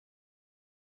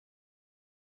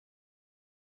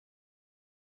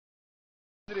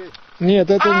Нет,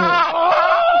 это не...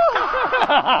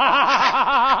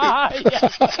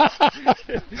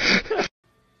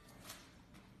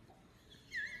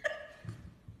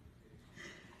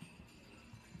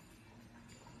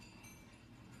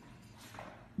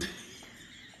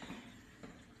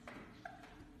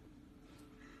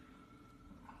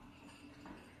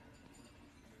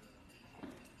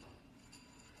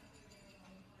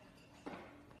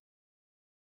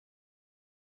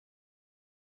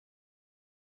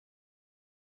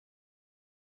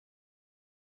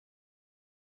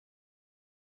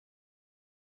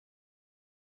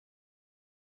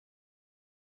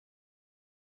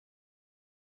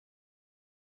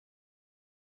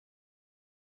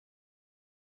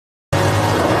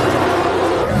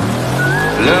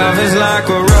 Love is like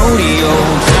a rodeo,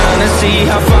 trying to see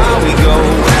how far we go.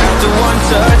 After one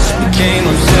touch, became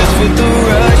obsessed with the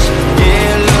rush.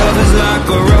 Yeah, love is like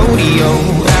a rodeo,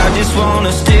 I just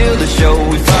wanna steal the show.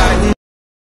 We fighting.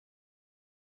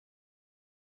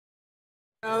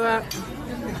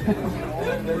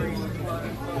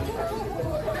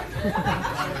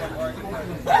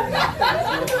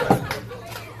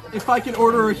 If I can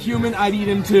order a human, I'd eat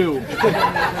him too.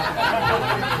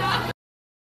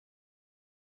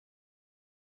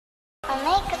 I'll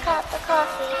make a cup of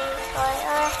coffee for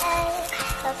your head.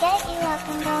 I'll get you up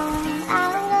and going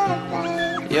out of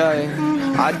bed.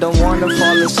 Yeah, I don't wanna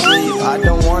fall asleep, I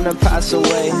don't wanna pass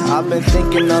away. I've been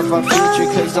thinking of our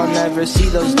future, cause I'll never see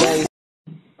those days.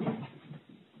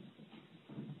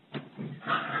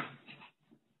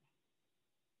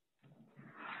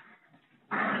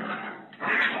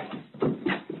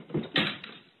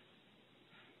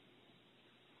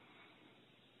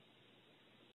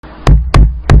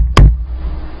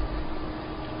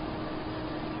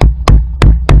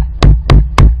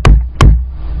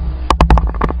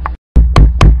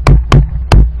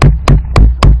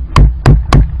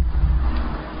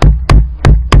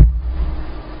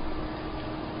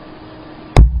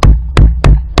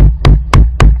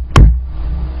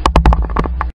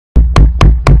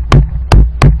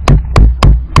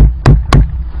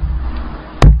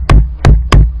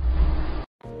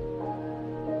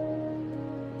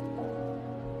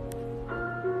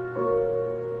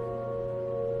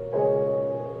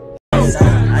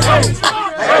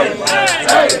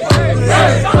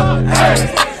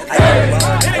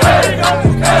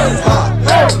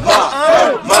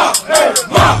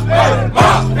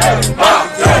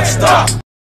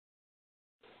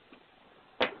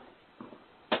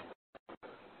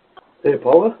 Hey,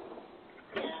 Paula?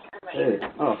 Hey,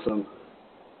 awesome.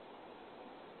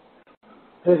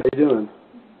 Hey, how you doing?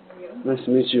 Nice to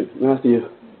meet you. Matthew.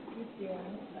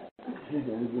 Hey,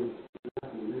 Matthew.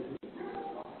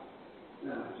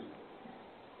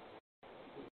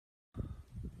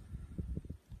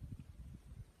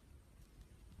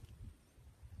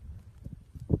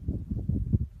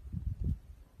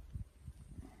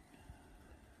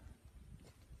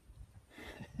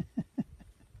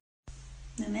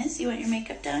 Miss, you want your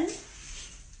makeup done?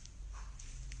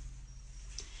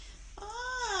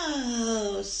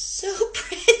 Oh, so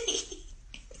pretty.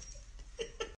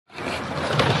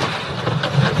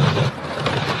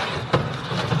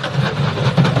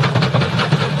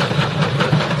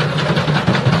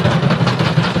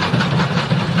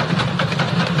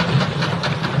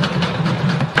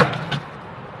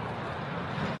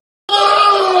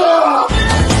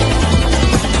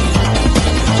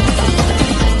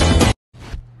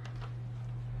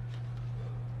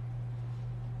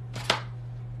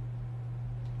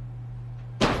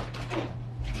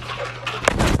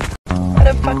 What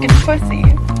a fucking pussy.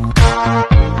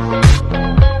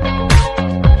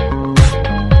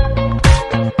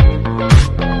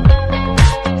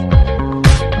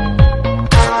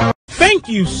 Thank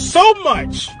you so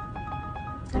much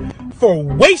for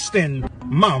wasting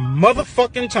my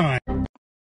motherfucking time.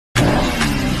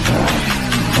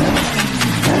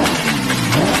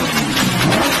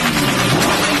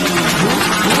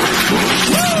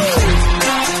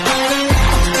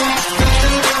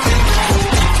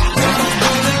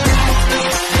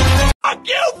 Fuck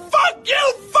you, fuck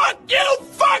you, fuck you,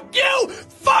 fuck you,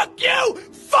 fuck you,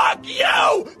 fuck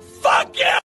you, fuck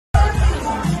you.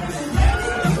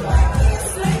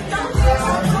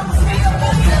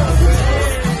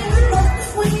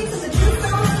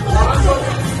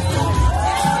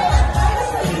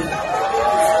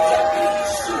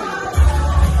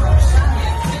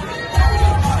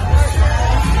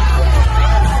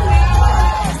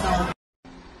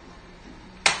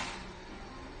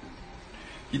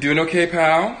 You doing okay,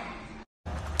 pal?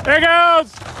 There it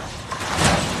goes!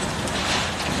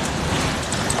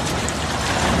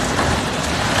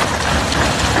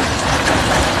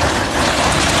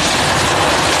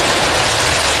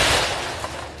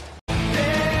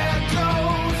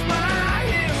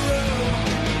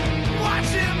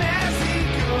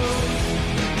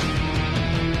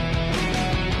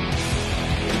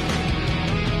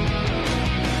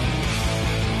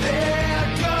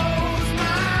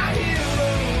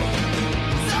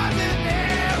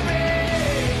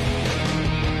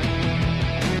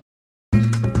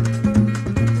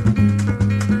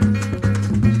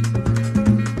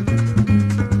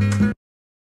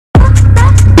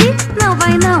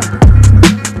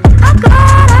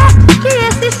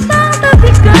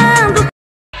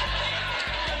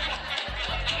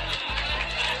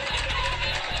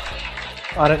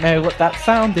 I don't know what that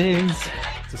sound is.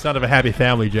 It's the sound of a happy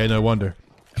family, Jay. No wonder.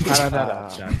 Holy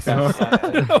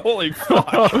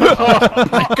fuck! Oh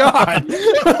my god!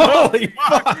 Holy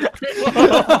fuck!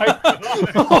 Oh my god!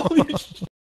 Holy shit!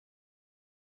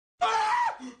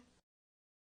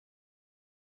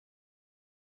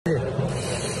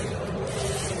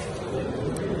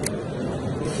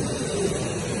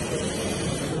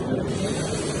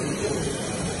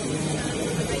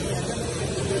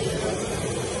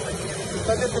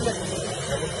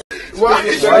 Why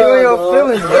you in your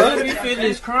feelings, bro? Let me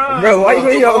finish crying. Bro, why you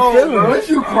in your feelings? What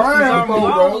you crying for,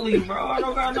 bro? I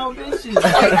don't got no bitches.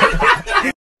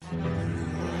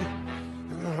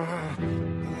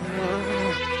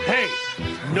 Hey,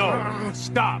 no,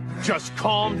 stop. Just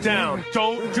calm down.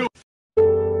 Don't do.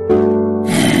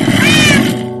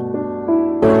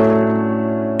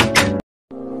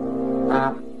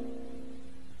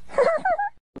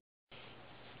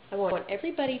 I want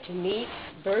everybody to meet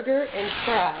Burger and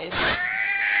Fries.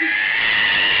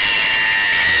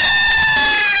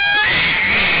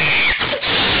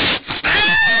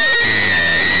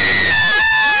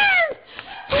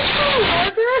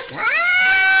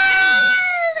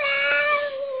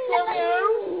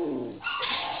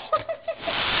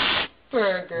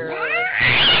 Burger.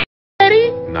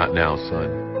 Daddy? Not now, son.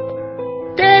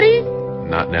 Daddy?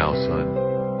 Not now,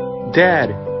 son. Dad.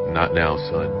 Not now,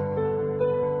 son.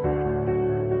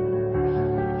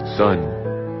 Son.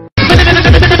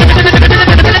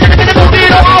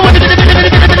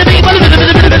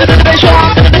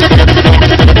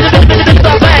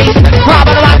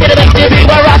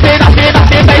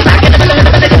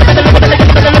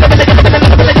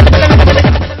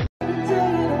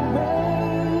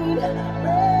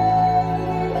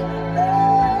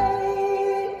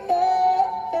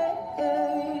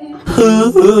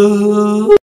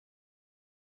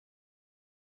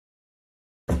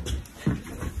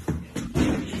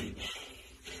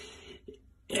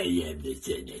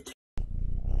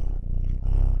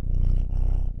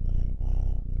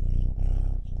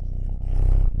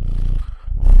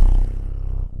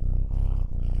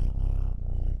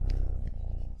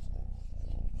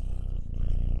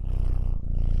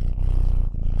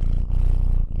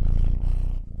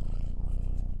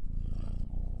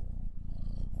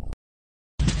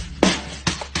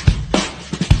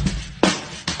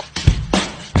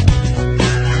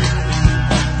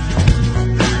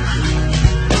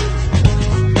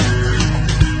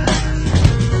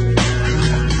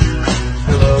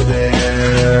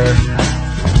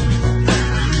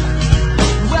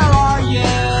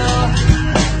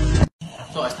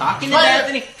 Talking to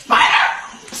Destiny. Spider!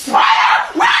 Spider!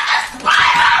 Where's the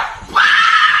spider?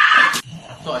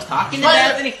 So I was talking to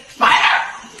Destiny. Spider!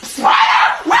 Spider!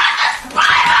 Where's the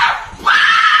spider?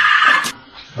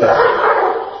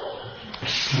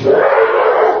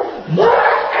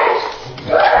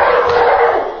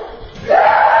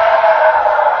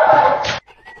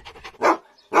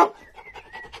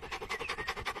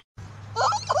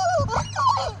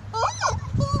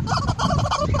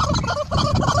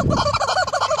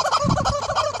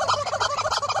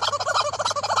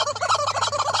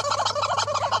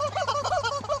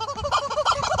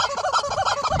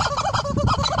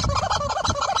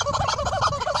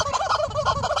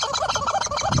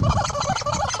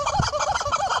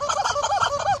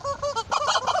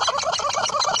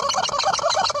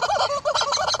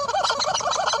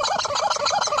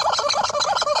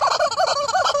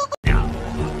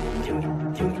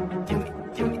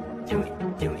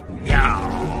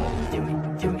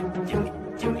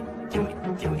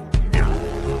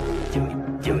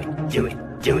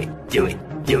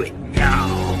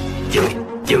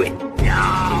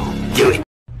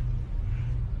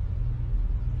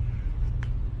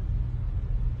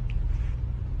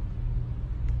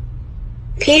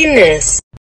 Penis.